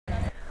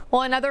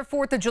Well, another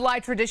 4th of July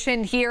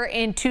tradition here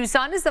in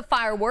Tucson is the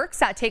fireworks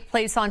that take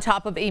place on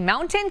top of a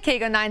mountain.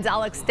 KGUN 9's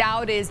Alex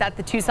Dowd is at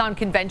the Tucson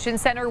Convention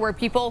Center where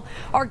people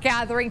are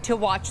gathering to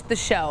watch the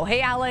show.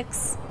 Hey,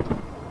 Alex.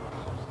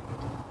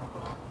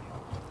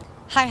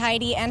 Hi,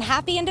 Heidi, and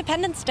happy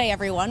Independence Day,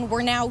 everyone.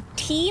 We're now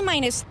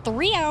T-minus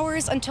 3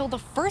 hours until the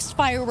first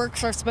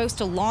fireworks are supposed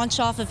to launch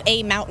off of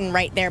a mountain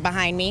right there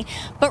behind me.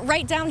 But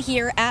right down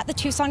here at the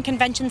Tucson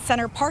Convention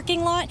Center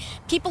parking lot,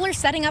 people are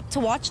setting up to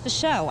watch the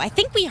show. I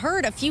think we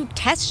heard a few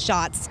test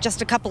shots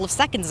just a couple of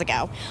seconds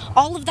ago.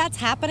 All of that's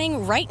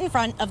happening right in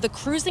front of the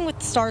Cruising with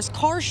the Stars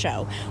car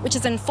show, which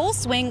is in full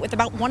swing with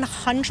about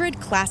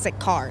 100 classic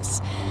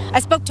cars.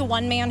 I spoke to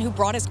one man who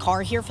brought his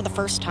car here for the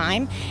first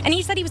time, and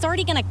he said he was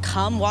already going to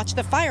come watch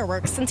the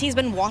fireworks since he's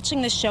been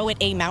watching the show at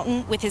A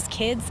Mountain with his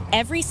kids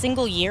every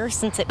single year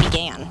since it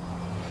began.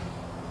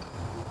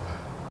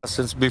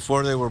 Since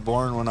before they were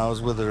born, when I was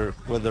with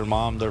their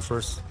mom,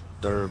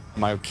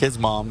 my kid's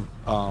mom,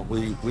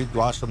 we'd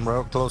watch them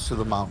real close to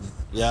the mountain.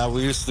 Yeah,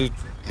 we used to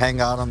hang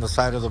out on the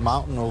side of the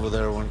mountain over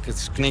there when we could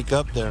sneak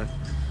up there.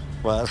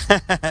 But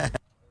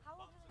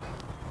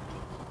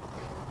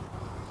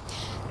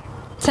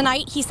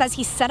Tonight, he says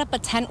he set up a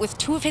tent with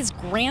 2 of his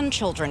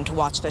grandchildren to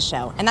watch the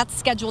show, and that's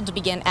scheduled to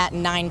begin at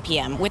 9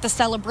 p.m. with a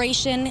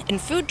celebration and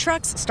food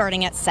trucks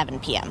starting at 7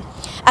 p.m.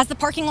 As the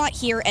parking lot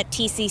here at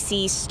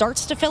TCC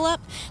starts to fill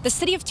up, the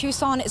city of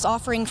Tucson is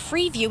offering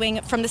free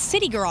viewing from the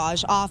city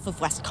garage off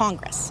of West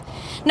Congress.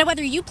 Now,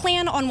 whether you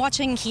plan on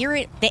watching here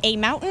at the A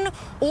Mountain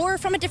or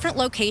from a different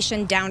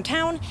location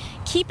downtown,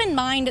 keep in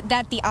mind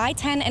that the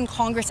I-10 and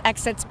Congress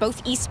exits,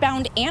 both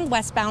eastbound and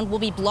westbound, will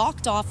be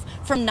blocked off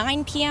from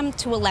 9 p.m.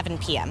 to 11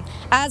 p.m.,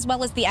 as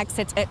well as the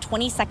exits at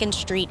 22nd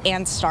Street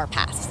and Star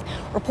Pass.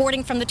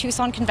 Reporting from the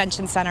Tucson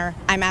Convention Center,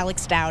 I'm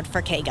Alex Dowd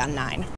for KGUN 9.